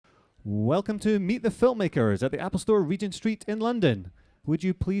Welcome to Meet the Filmmakers at the Apple Store, Regent Street in London. Would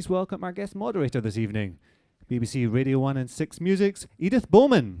you please welcome our guest moderator this evening, BBC Radio 1 and 6 Music's Edith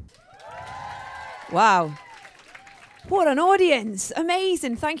Bowman. Wow. What an audience.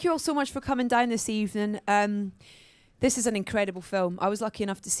 Amazing. Thank you all so much for coming down this evening. This is an incredible film. I was lucky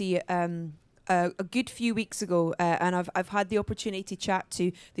enough to see it a good few weeks ago, and I've had the opportunity to chat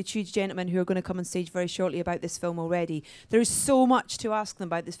to the two gentlemen who are going to come on stage very shortly about this film already. There is so much to ask them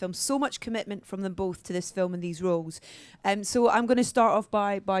about this film, so much commitment from them both to this film and these roles. So I'm going to start off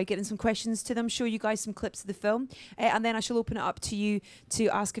by getting some questions to them, show you guys some clips of the film, and then I shall open it up to you to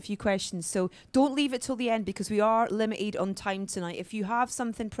ask a few questions. So don't leave it till the end because we are limited on time tonight. If you have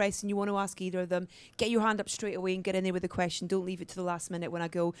something pressing you want to ask either of them, get your hand up straight away and get in there with a question. Don't leave it to the last minute when I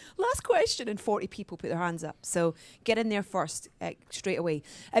go, last question, and 40 people put their hands up. So get in there first, straight away.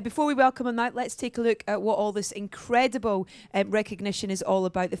 Before we welcome them out, let's take a look at what all this incredible recognition is all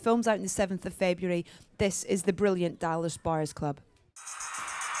about. The film's out on the 7th of February. This is the brilliant Dallas Buyers Club.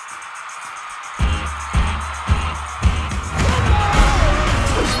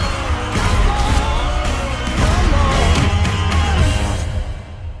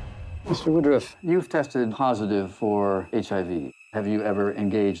 Mr. Woodruff, you've tested positive for HIV. Have you ever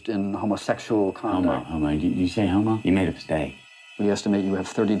engaged in homosexual conduct? Homo. You say homo? You made a mistake. We estimate you have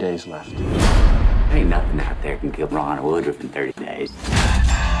 30 days left. Ain't nothing out there can kill Ron Woodruff in 30 days.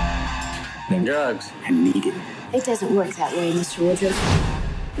 And drugs. I need it. It doesn't work that way, Mr. Woodruff.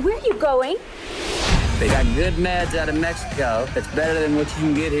 Where are you going? They got good meds out of Mexico that's better than what you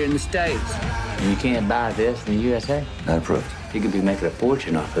can get here in the States. And you can't buy this in the USA? Not approved. You could be making a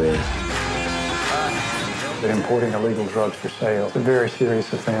fortune off of this. But importing illegal drugs for sale is a very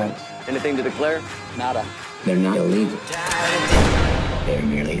serious offense. Anything to declare? Nada. They're not illegal. They're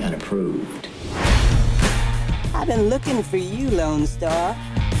merely unapproved. I've been looking for you, Lone Star.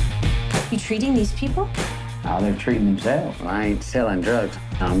 You treating these people? Oh, they're treating themselves. Well, I ain't selling drugs.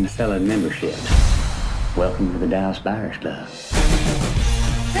 I'm selling membership. Welcome to the Dallas Buyers Club.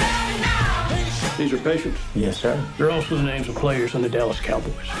 These are patients? Yes, sir. They're also the names of players on the Dallas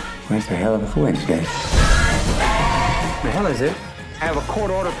Cowboys. Well, it's a hell of a Wednesday. The hell is it? I have a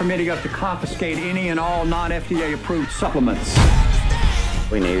court order permitting us to confiscate any and all non-FDA approved supplements.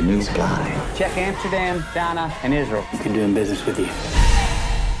 We need a new supply. Check Amsterdam, Ghana, and Israel. We've been doing business with you.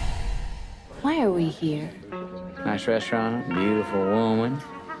 Why are we here? Nice restaurant, beautiful woman.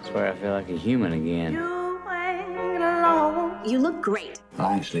 Swear I feel like a human again. You look great. Well,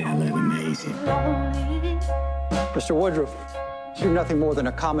 actually, I look amazing. Mr. Woodruff, you're nothing more than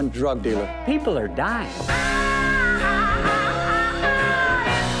a common drug dealer. People are dying.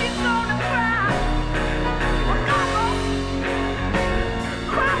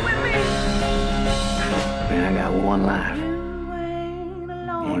 Man, I got one life.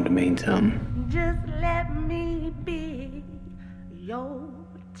 I wanted to mean something. Just let me be your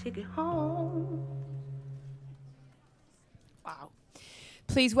ticket home. Wow.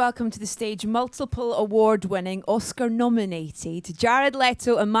 Please welcome to the stage multiple award-winning, Oscar-nominated Jared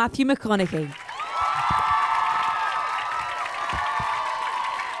Leto and Matthew McConaughey.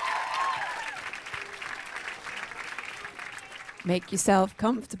 Make yourself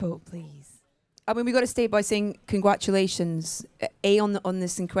comfortable, please. I mean, we got to start by saying congratulations, on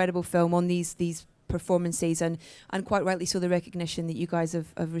this incredible film, on these performances, and quite rightly so, the recognition that you guys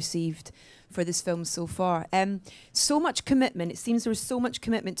have received for this film so far. So much commitment. It seems there was so much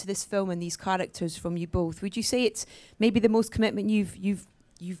commitment to this film and these characters from you both. Would you say it's maybe the most commitment you've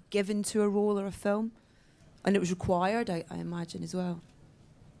given to a role or a film, and it was required, I imagine, as well?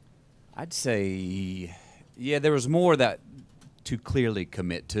 I'd say, yeah, there was more that to clearly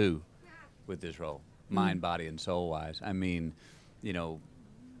commit to with this role, mind, body, and soul-wise. I mean, you know,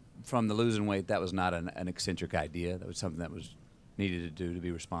 from the losing weight, that was not an eccentric idea. That was something that was needed to do to be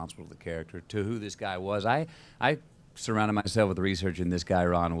responsible to the character, to who this guy was. I surrounded myself with researching this guy,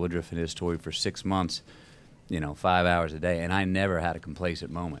 Ron Woodruff, and his story for 6 months, 5 hours a day, and I never had a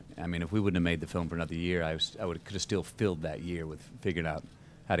complacent moment. I mean, if we wouldn't have made the film for another year, could have still filled that year with figuring out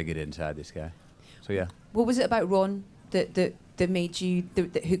how to get inside this guy. So, yeah. What was it about Ron that made you,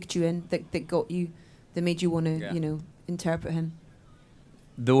 that hooked you in, that got you, that made you want to, interpret him?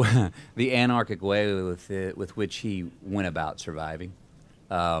 The anarchic way with which he went about surviving.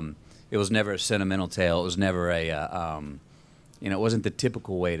 It was never a sentimental tale. It was never it wasn't the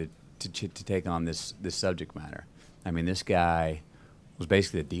typical way to take on this subject matter. I mean, this guy was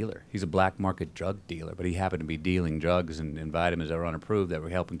basically a dealer. He's a black market drug dealer, but he happened to be dealing drugs and vitamins that were unapproved that were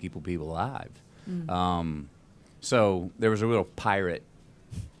helping keep people alive. So there was a real pirate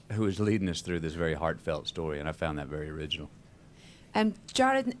who was leading us through this very heartfelt story, and I found that very original.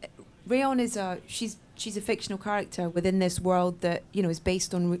 Jared, Rayon is she's a fictional character within this world that is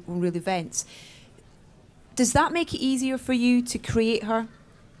based on real events. Does that make it easier for you to create her,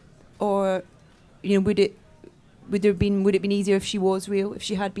 or would it have been easier if she was real, if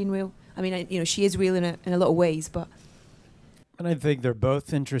she had been real? I mean, she is real in a lot of ways, but. And I think they're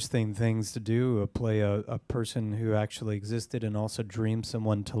both interesting things to do. Play a person who actually existed and also dream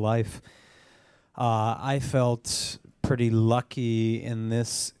someone to life. I felt pretty lucky in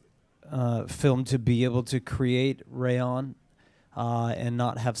this film to be able to create Rayon and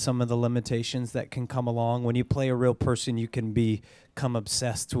not have some of the limitations that can come along. When you play a real person, you can become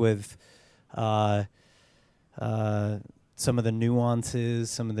obsessed with some of the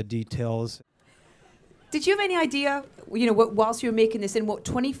nuances, some of the details. Did you have any idea, whilst you were making this, in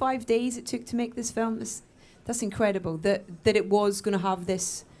 25 days it took to make this film? That's incredible, that it was going to have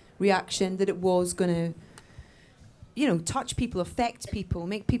this reaction, that it was going to, touch people, affect people,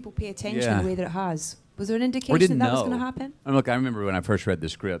 make people pay attention the way that it has. Was there an indication that was going to happen? And look, I remember when I first read the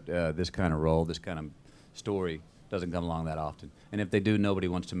script, this kind of role, this kind of story doesn't come along that often. And if they do, nobody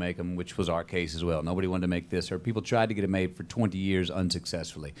wants to make them, which was our case as well. Nobody wanted to make this, or people tried to get it made for 20 years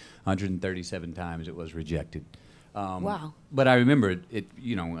unsuccessfully. 137 times it was rejected. Wow. But I remember it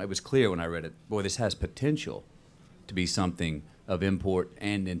was clear when I read it, boy, this has potential to be something of import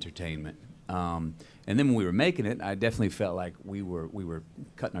and entertainment. And then when we were making it, I definitely felt like we were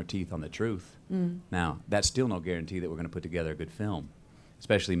cutting our teeth on the truth. Now, that's still no guarantee that we're going to put together a good film,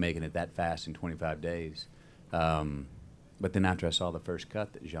 especially making it that fast in 25 days. But then after I saw the first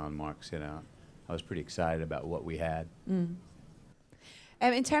cut that Jean-Marc sent out, I was pretty excited about what we had.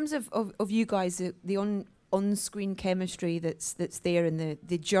 In terms of you guys, the on-screen chemistry that's there, and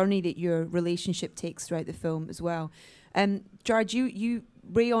the journey that your relationship takes throughout the film as well. Jared, you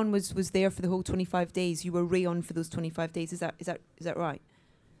Rayon was there for the whole 25 days. You were Rayon for those 25 days. Is that right?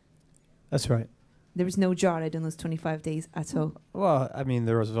 That's right. There was no Jared in those 25 days at all. Well, I mean,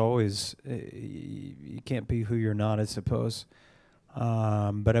 there was always you can't be who you're not, I suppose.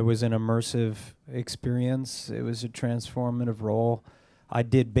 But it was an immersive experience. It was a transformative role. I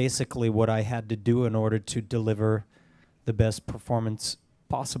did basically what I had to do in order to deliver the best performance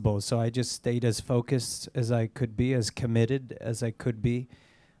possible. So I just stayed as focused as I could be, as committed as I could be,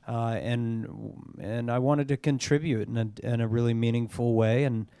 and I wanted to contribute in a really meaningful way.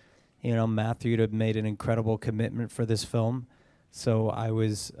 And Matthew had made an incredible commitment for this film, so I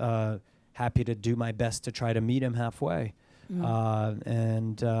was happy to do my best to try to meet him halfway,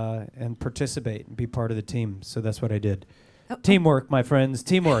 and participate and be part of the team. So that's what I did. Teamwork, my friends,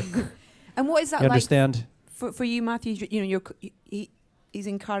 teamwork. And what is that you like understand? For you, Matthew? He's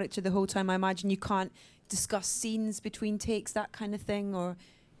in character the whole time. I imagine you can't discuss scenes between takes, that kind of thing, or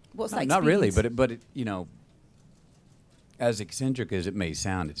what's that? Not really, but it, as eccentric as it may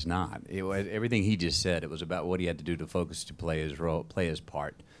sound, it's not. Everything he just said, it was about what he had to do to focus to play his role, play his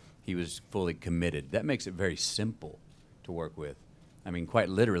part. He was fully committed. That makes it very simple to work with. I mean, quite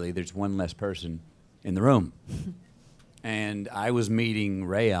literally, there's one less person in the room. And I was meeting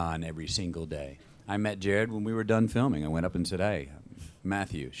Rayon every single day. I met Jared when we were done filming. I went up and said, "Hey,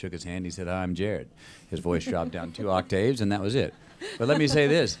 Matthew." Shook his hand. He said, "Hi, I'm Jared." His voice dropped down 2 octaves, and that was it. But let me say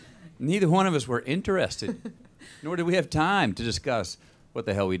this. Neither one of us were interested, nor did we have time to discuss what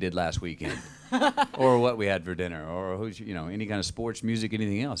the hell we did last weekend or what we had for dinner or who's, any kind of sports, music,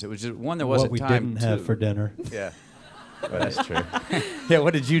 anything else. It was just, one, there wasn't time to. What we didn't have for dinner. Yeah. Well, that's true. Yeah,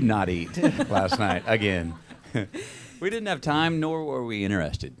 what did you not eat last night? Again. We didn't have time, nor were we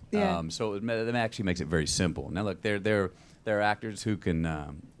interested. Yeah. So that actually makes it very simple. Now, look, there are actors who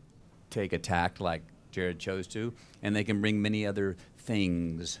can take a tact like Jared chose to, and they can bring many other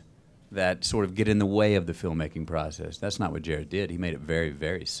things that sort of get in the way of the filmmaking process. That's not what Jared did. He made it very,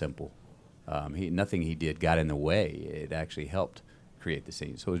 very simple. Nothing he did got in the way. It actually helped create the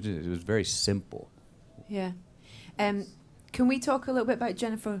scene. So it was very simple. Yeah. Can we talk a little bit about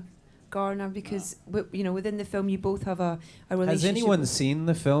Jennifer Garner, because within the film you both have a relationship. Has anyone seen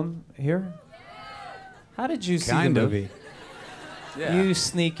the film here? How did you see Kind the of. movie? Yeah. You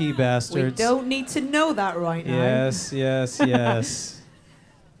sneaky bastards. We don't need to know that right now. Yes.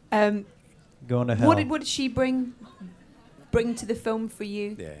 Going to hell. What did she bring to the film for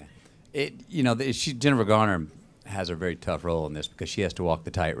you? Yeah. Jennifer Garner has a very tough role in this because she has to walk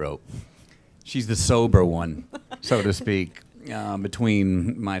the tightrope. She's the sober one, so to speak,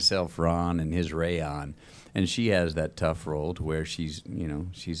 between myself, Ron, and his Rayon. And she has that tough role to where she's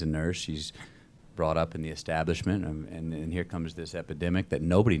a nurse. She's brought up in the establishment, and here comes this epidemic that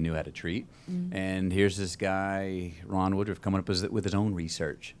nobody knew how to treat. Mm-hmm. And here's this guy, Ron Woodruffe, coming up with his own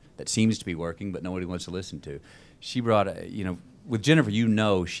research that seems to be working, but nobody wants to listen to. She brought, with Jennifer, you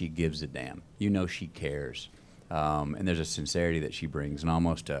know she gives a damn. You know she cares. And there's a sincerity that she brings, and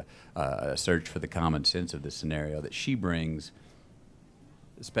almost a search for the common sense of the scenario that she brings,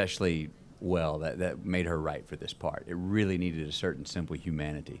 especially well, that made her right for this part. It really needed a certain simple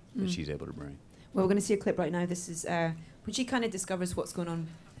humanity that she's able to bring. Well, we're going to see a clip right now. This is when she kind of discovers what's going on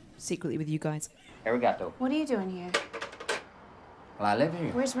secretly with you guys. Arigato. What are you doing here? Well, I live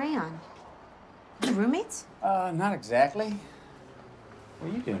here. Where's Rayon? You roommates? Not exactly.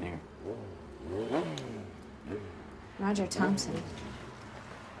 What are you doing here? Roger Thompson.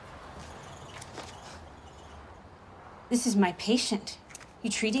 This is my patient. You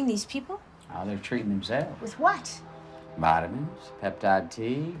treating these people? Oh, they're treating themselves. With what? Vitamins, peptide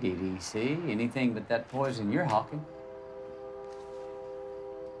T, DDC, anything but that poison you're hawking.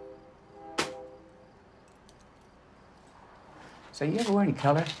 So you ever wear any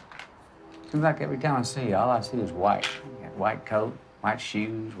colors? Seems like every time I see you, all I see is white. You got white coat, white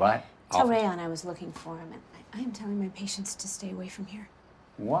shoes, white Tell office. Rayon I was looking for him, and I am telling my patients to stay away from here.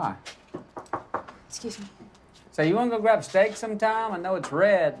 Why? Excuse me. So you want to go grab steak sometime? I know it's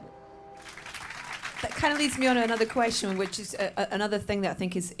red. That kind of leads me on to another question, which is another thing that I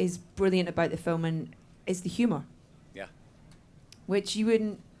think is brilliant about the film, and is the humour. Yeah. Which you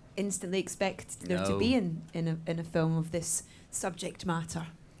wouldn't instantly expect there to No. be in a film of this subject matter.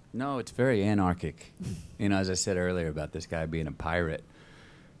 No, it's very anarchic. You know, as I said earlier about this guy being a pirate,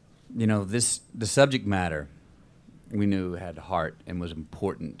 you know, the subject matter we knew had heart and was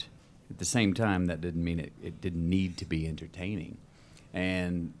important. At the same time, that didn't mean it didn't need to be entertaining.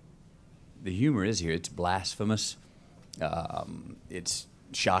 And the humor is here. It's blasphemous. It's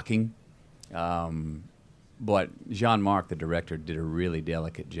shocking. But Jean-Marc, the director, did a really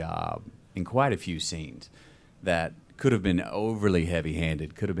delicate job in quite a few scenes that could have been overly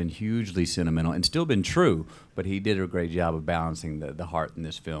heavy-handed, could have been hugely sentimental, and still been true, but he did a great job of balancing the heart in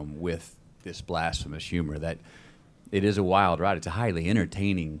this film with this blasphemous humor. That it is a wild ride. It's a highly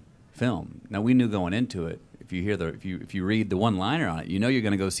entertaining film. Now, we knew going into it, if you read the one-liner on it, you know you're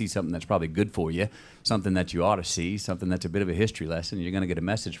going to go see something that's probably good for you, something that you ought to see, something that's a bit of a history lesson you're going to get a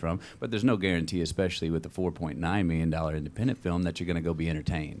message from, but there's no guarantee, especially with the $4.9 million independent film, that you're going to go be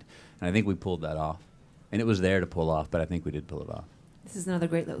entertained. And I think we pulled that off. And it was there to pull off, but I think we did pull it off. This is another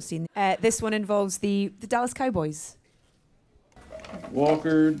great little scene. This one involves the Dallas Cowboys.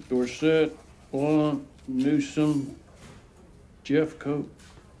 Walker, Dorsett, Blunt, Newsom, Jeffcoat.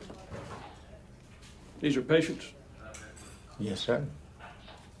 These are patients? Yes, sir.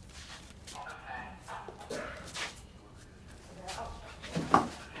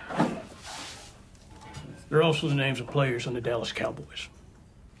 They're also the names of players on the Dallas Cowboys.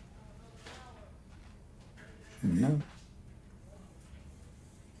 No.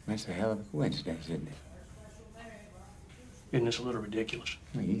 That's a hell of a coincidence, isn't it? Isn't this a little ridiculous?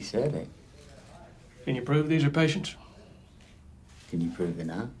 Well, you said it. Can you prove these are patients? Can you prove they're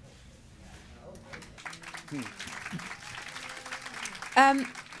not?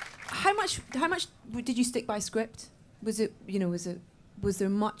 How much did you stick by script? Was there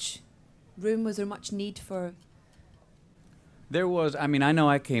much room? Was there much need for? There was. I mean, I know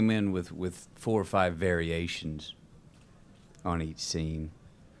I came in with 4 or 5 variations on each scene.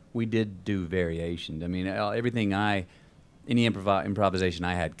 We did do variations. I mean, any improvisation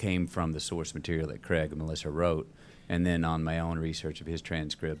I had came from the source material that Craig and Melissa wrote, and then on my own research of his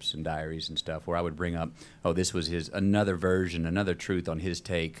transcripts and diaries and stuff, where I would bring up, this was another version, another truth on his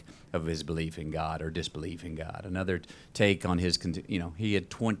take of his belief in God or disbelief in God, another take on his, he had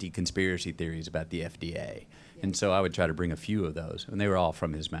 20 conspiracy theories about the FDA. And so I would try to bring a few of those, and they were all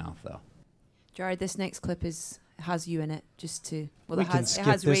from his mouth, though. Jared, this next clip has you in it, just to. Well, we it can has, skip it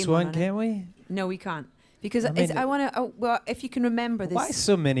has this Raymond one, on can't it. we? No, we can't. Because I mean, I want to. Well, if you can remember this. Why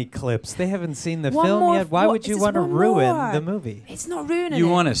so many clips? They haven't seen the One film more yet. Why would you just want to one ruin more. the movie? It's not ruining You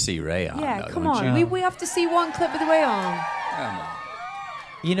it. want to see Rayon, Yeah, though, come don't on. you? We have to see one clip of the way on. Come on.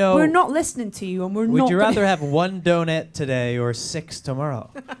 You know, We're not listening to you, and we're not. would you gonna- rather have 1 donut today or 6 tomorrow?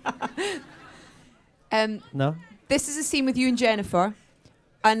 No? This is a scene with you and Jennifer.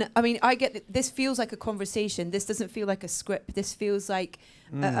 And I mean, I get that this feels like a conversation. This doesn't feel like a script. This feels like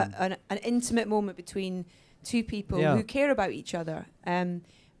an intimate moment between two people who care about each other.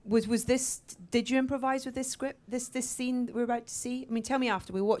 Was this? Did you improvise with this script? This scene that we're about to see? I mean, tell me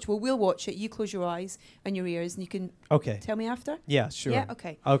after we watch. Well, we'll watch it. You close your eyes and your ears, and you can. Okay. Tell me after. Yeah, sure. Yeah.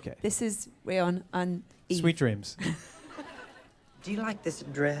 Okay. Okay. This is Rayon and Eve. Sweet dreams. Do you like this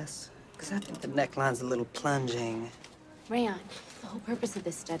dress? Because I think the neckline's a little plunging. Rayon, the whole purpose of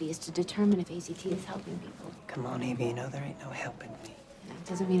this study is to determine if ACT is helping people. Come on, Evie, you know there ain't no helping me. That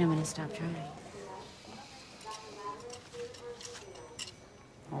doesn't mean I'm gonna stop trying.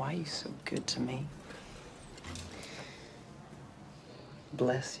 Why are you so good to me?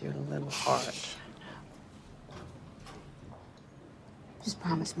 Bless your little heart. Just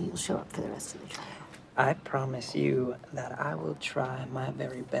promise me you'll show up for the rest of the trial. I promise you that I will try my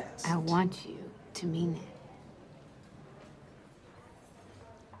very best. I want you to mean it.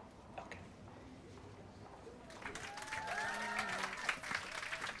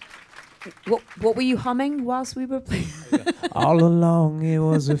 What were you humming whilst we were playing? All along it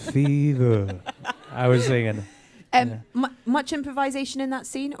was a fever. I was singing. Much improvisation in that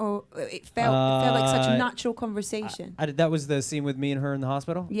scene, or it felt like such a natural conversation? That was the scene with me and her in the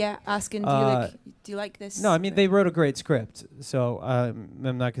hospital? Yeah, asking, do you like this? No, I mean, they wrote a great script. So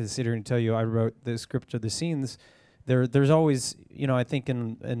I'm not going to sit here and tell you I wrote the script of the scenes. There's always, I think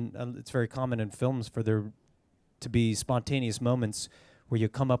it's very common in films for there to be spontaneous moments where you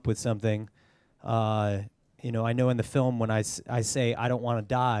come up with something. I know in the film when I say I don't want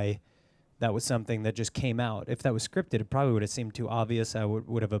to die, that was something that just came out. If that was scripted, it probably would have seemed too obvious. I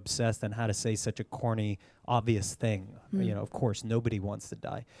would have obsessed on how to say such a corny, obvious thing. Of course, nobody wants to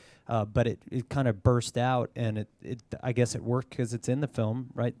die. But it kind of burst out, and I guess it worked because it's in the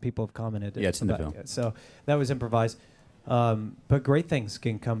film, right? People have commented. Yeah, it's in the film. So that was improvised. But great things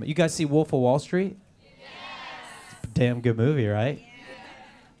can come. You guys see Wolf of Wall Street? Yes. It's a damn good movie, right?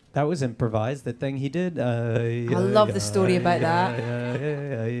 That was improvised, the thing he did. I love the story about that.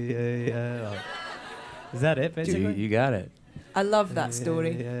 Is that it, basically? Dude, you got it. I love that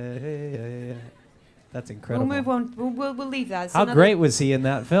story. That's incredible. We'll move on. We'll leave that. It's How great was he in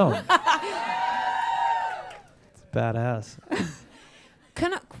that film? It's badass.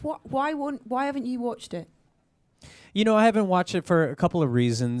 Why haven't you watched it? I haven't watched it for a couple of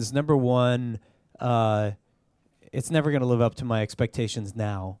reasons. Number one, it's never going to live up to my expectations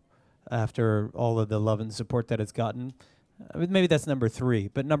now after all of the love and support that it's gotten. Maybe that's number 3.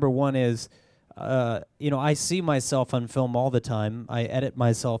 But number 1 is, I see myself on film all the time. I edit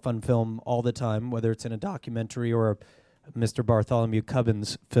myself on film all the time, whether it's in a documentary or a Mr. Bartholomew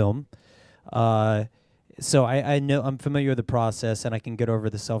Cubbins film. So I know I'm familiar with the process, and I can get over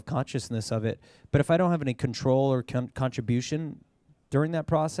the self-consciousness of it. But if I don't have any control or contribution during that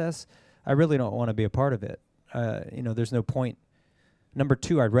process, I really don't want to be a part of it. There's no point. Number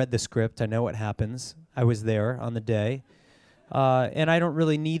 2, I read the script. I know what happens. I was there on the day. And I don't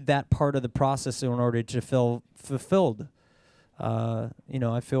really need that part of the process in order to feel fulfilled. I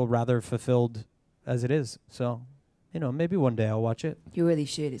feel rather fulfilled as it is. So, maybe one day I'll watch it. You really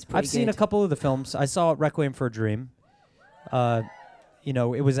should. It's pretty I've seen a couple of the films. I saw Requiem for a Dream. It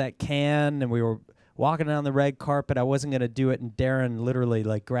was at Cannes, and we were walking down the red carpet. I wasn't going to do it, and Darren literally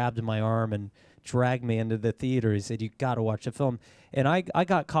grabbed my arm and dragged me into the theater. He said, "You got to watch the film." And I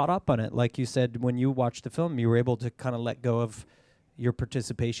got caught up on it. Like you said, when you watched the film, you were able to kind of let go of your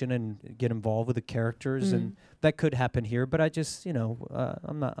participation and get involved with the characters. And that could happen here, but I just, I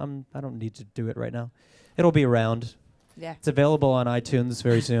don't need to do it right now. It'll be around. Yeah. It's available on iTunes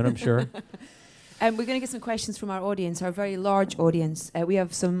very soon, I'm sure. We're going to get some questions from our audience, our very large audience. We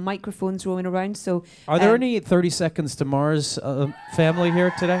have some microphones rolling around. So, are there any 30 Seconds to Mars family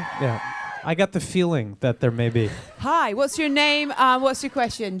here today? Yeah. I got the feeling that there may be. Hi, what's your name? What's your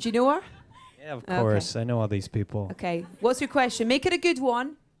question? Do you know her? Yeah, of course. Okay. I know all these people. Okay. What's your question? Make it a good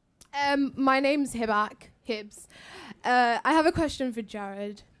one. My name's Hibbs. I have a question for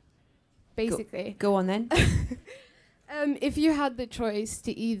Jared, basically. Go on then. If you had the choice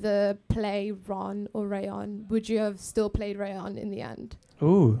to either play Ron or Rayon, would you have still played Rayon in the end?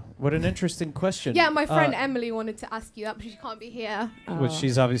 Ooh, what an interesting question. Yeah, my friend Emily wanted to ask you that, but she can't be here. Well,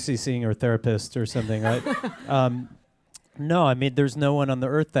 she's obviously seeing her therapist or something, right? No, I mean, there's no one on the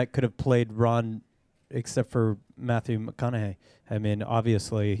earth that could have played Ron except for Matthew McConaughey. I mean,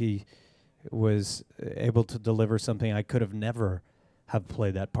 obviously, he was able to deliver something I could have never have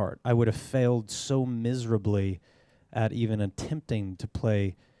played that part. I would have failed so miserably at even attempting to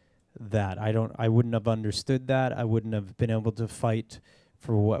play that. I wouldn't have understood that. I wouldn't have been able to fight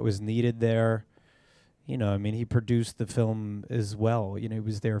for what was needed there. He produced the film as well. He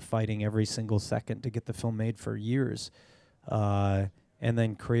was there fighting every single second to get the film made for years. And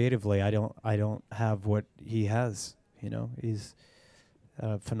then creatively, I don't have what he has. He's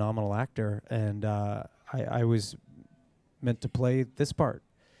a phenomenal actor, and I was meant to play this part,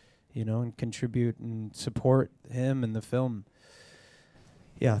 and contribute and support him in the film.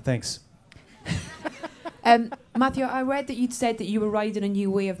 Yeah, thanks. Matthew, I read that you'd said that you were riding a new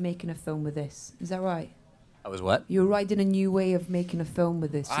way of making a film with this. Is that right? I was what? You were riding a new way of making a film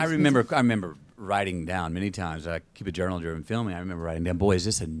with this. I remember writing down many times. I keep a journal during filming. I remember writing down, boy, is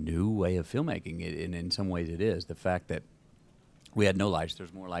this a new way of filmmaking? And in some ways it is. The fact that We had no lights.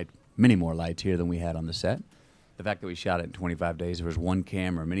 There's more light, many more lights here than we had on the set. The fact that we shot it in 25 days, there was one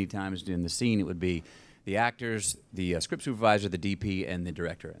camera. Many times in the scene, it would be the actors, the script supervisor, the DP, and the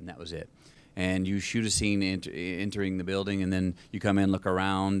director, and that was it. And you shoot a scene entering the building, and then you come in, look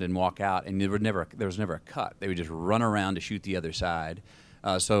around, and walk out, and there was never a cut. They would just run around to shoot the other side.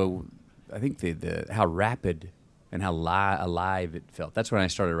 So I think how rapid and how alive it felt. That's when I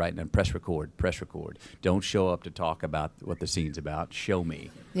started writing on press record. Don't show up to talk about what the scene's about. Show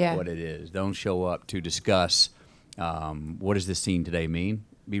me what it is. Don't show up to discuss what does this scene today mean.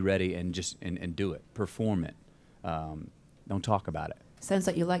 Be ready and just and do it. Perform it. Don't talk about it. Sounds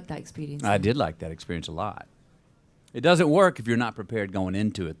like you liked that experience. I did like that experience a lot. It doesn't work if you're not prepared going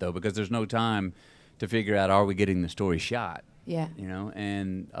into it, though, because there's no time to figure out, are we getting the story shot? Yeah. You know,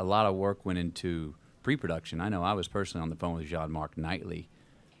 and a lot of work went into pre-production. I know I was personally on the phone with Jean-Marc nightly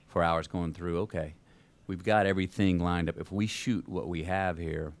for hours going through, okay, we've got everything lined up. If we shoot what we have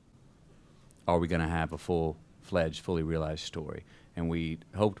here, are we going to have a full-fledged, fully realized story? And we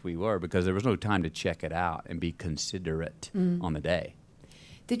hoped we were, because there was no time to check it out and be considerate on the day.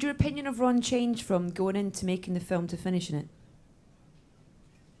 Did your opinion of Ron change from going into making the film to finishing it?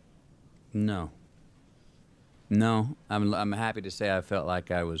 No. I'm happy to say I felt like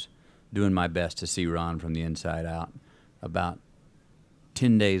I was doing my best to see Ron from the inside out about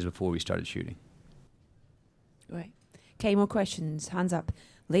 10 days before we started shooting. Right. Okay, more questions. Hands up.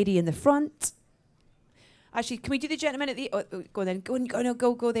 Lady in the front. Actually, can we do the gentleman at the... go then. Go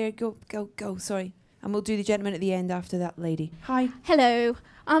there. Go. Sorry. And we'll do the gentleman at the end after that lady. Hi. Hello.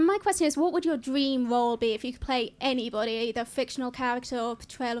 My question is, what would your dream role be if you could play anybody, either fictional character or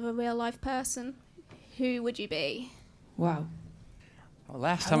portrayal of a real-life person? Who would you be? Wow. Well,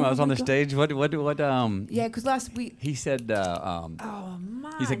 last time I was on the stage, what yeah, because last week... He said... oh,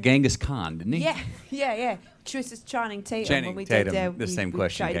 man. He said Genghis Khan, didn't he? Yeah. Tristan Channing Tatum. When we did the same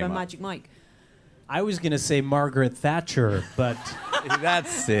question came came up. up. Magic Mike. I was going to say Margaret Thatcher, but...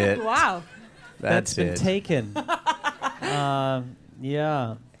 That's it. Wow. That's been taken.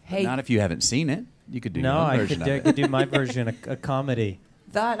 Yeah. Hey. Not if you haven't seen it. You could do no, your own I version of it. could do my version, a comedy.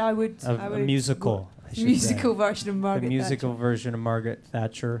 That I would... A musical. Musical version of Margaret The musical version of Margaret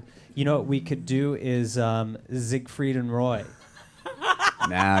Thatcher. You know what we could do is Siegfried and Roy.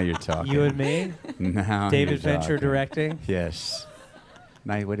 Now you're talking. You and me? Now David you're Fincher talking. directing? Yes.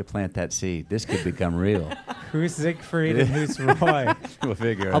 Nice way to plant that seed. This could become real. Who's Siegfried and who's Roy? We'll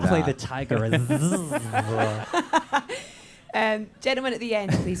figure it I'll out. play the tiger. Gentleman at the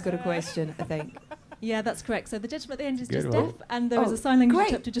end, please got a question, I think. Yeah, that's correct. So the gentleman at the end is Good just one. deaf, and there is a sign language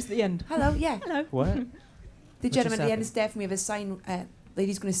interpreter just at the end. Hello, yeah. Hello. What? The What gentleman just at the end happened? is deaf, and we have a sign...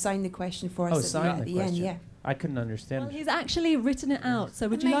 lady's going to sign the question for us sign at the the end, question. yeah. I couldn't understand. Well, he's actually written it out. So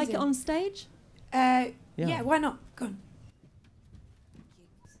would you like it Amazing. on stage? Yeah, why not? Go on.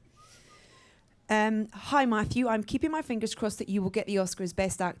 Hi, Matthew. I'm keeping my fingers crossed that you will get the Oscar as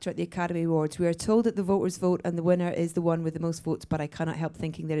Best Actor at the Academy Awards. We are told that the voters vote and the winner is the one with the most votes, but I cannot help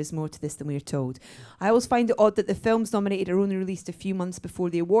thinking there is more to this than we are told. I always find it odd that the films nominated are only released a few months before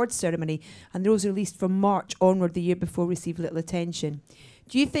the awards ceremony, and those released from March onward the year before receive little attention.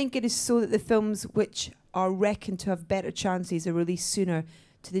 Do you think it is so that the films which are reckoned to have better chances are released sooner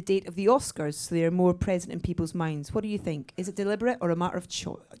to the date of the Oscars, so they are more present in people's minds? What do you think? Is it deliberate or a matter of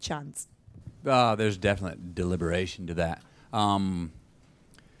chance? There's definite deliberation to that.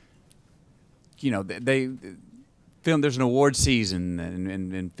 You know, there's an award season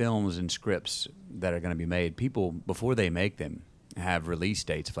and films and scripts that are going to be made. People, before they make them, have release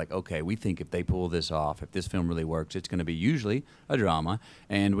dates of like, okay, we think if they pull this off, if this film really works, it's going to be usually a drama,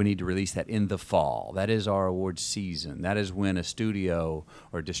 and we need to release that in the fall. That is our award season. That is when a studio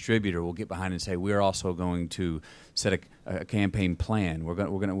or distributor will get behind and say, we're also going to set a campaign plan. We're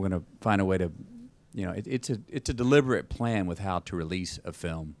going to find a way to, you know, it's a deliberate plan with how to release a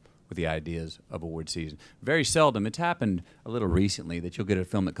film with the ideas of award season. Very seldom, it's happened a little recently that you'll get a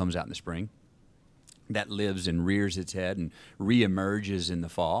film that comes out in the spring that lives and rears its head and reemerges in the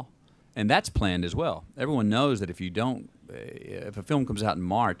fall, and that's planned as well. Everyone knows that if a film comes out in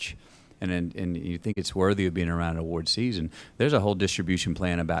March and you think it's worthy of being around an award season, there's a whole distribution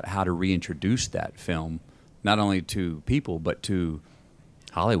plan about how to reintroduce that film, not only to people but to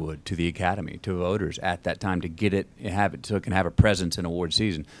Hollywood, to the Academy, to voters at that time, to get it, have it so it can have a presence in award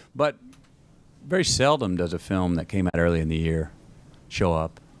season. But very seldom does a film that came out early in the year show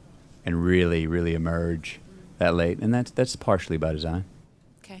up and really, really emerge that late, and that's partially by design.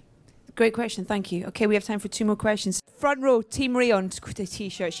 Okay, great question, thank you. Okay, we have time for 2 more questions. Front row, Team Rayon, the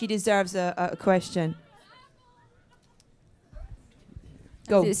T-shirt. She deserves a question.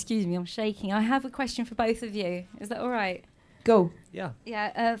 Go. Excuse me, I'm shaking. I have a question for both of you. Is that all right? Go. Yeah.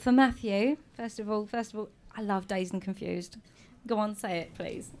 Yeah, for Matthew, first of all, I love Dazed and Confused. Go on, say it,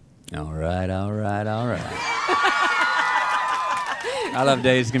 please. All right. I love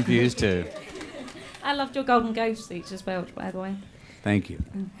Dazed and Confused too. I loved your Golden Ghost speech as well, by the way. Thank you.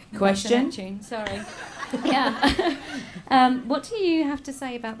 Question? Tune, sorry. Yeah. What do you have to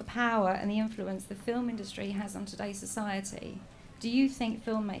say about the power and the influence the film industry has on today's society? Do you think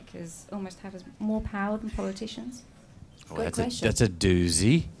filmmakers almost have more power than politicians? Well, that's a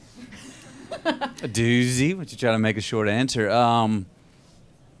doozy. A doozy. Would you try to make a short answer? I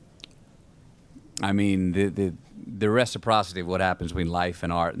mean, the reciprocity of what happens between life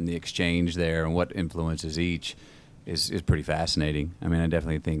and art and the exchange there and what influences each is pretty fascinating. I mean, I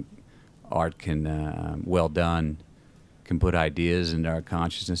definitely think art can, well done, can put ideas into our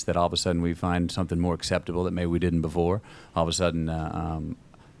consciousness that all of a sudden we find something more acceptable that maybe we didn't before. All of a sudden,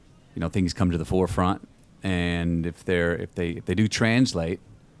 things come to the forefront, and if they do translate,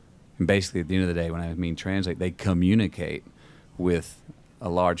 and basically at the end of the day, when I mean translate, they communicate with a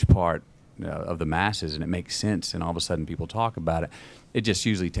large part of the masses, and it makes sense, and all of a sudden people talk about it. It just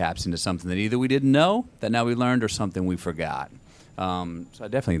usually taps into something that either we didn't know that now we learned, or something we forgot. So I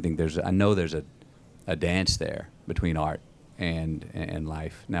definitely think there's a dance there between art and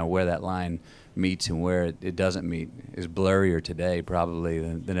life. Now, where that line meets and where it doesn't meet is blurrier today probably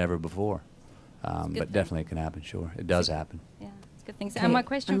than ever before. But definitely it can happen, sure. It does happen. Yeah, it's a good thing. And my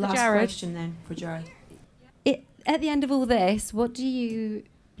question for Jared. Last question then for Jared. At the end of all this, what do you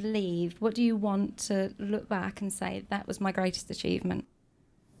believe, what do you want to look back and say, that was my greatest achievement?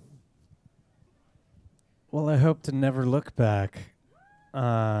 Well, I hope to never look back.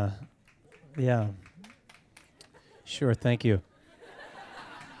 Yeah. Sure, thank you.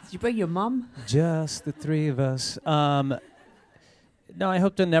 Did you bring your mum? Just the three of us. No, I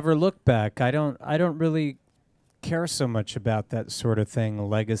hope to never look back. I don't really care so much about that sort of thing,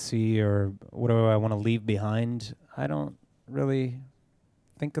 legacy or what do I want to leave behind. I don't really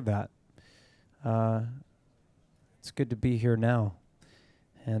think of that. It's good to be here now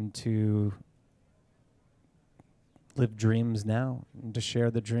and to live dreams now and to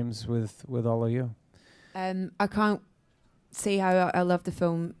share the dreams with all of you. I can't say how I love the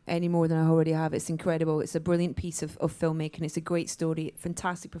film any more than I already have. It's incredible. It's a brilliant piece of filmmaking. It's a great story,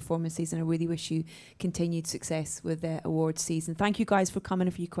 fantastic performances, and I really wish you continued success with the awards season. Thank you guys for coming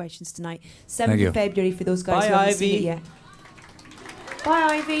and for your questions tonight. 7th of February for those guys who haven't seen it yet.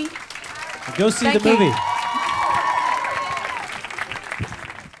 Bye, Ivy. Go see the movie.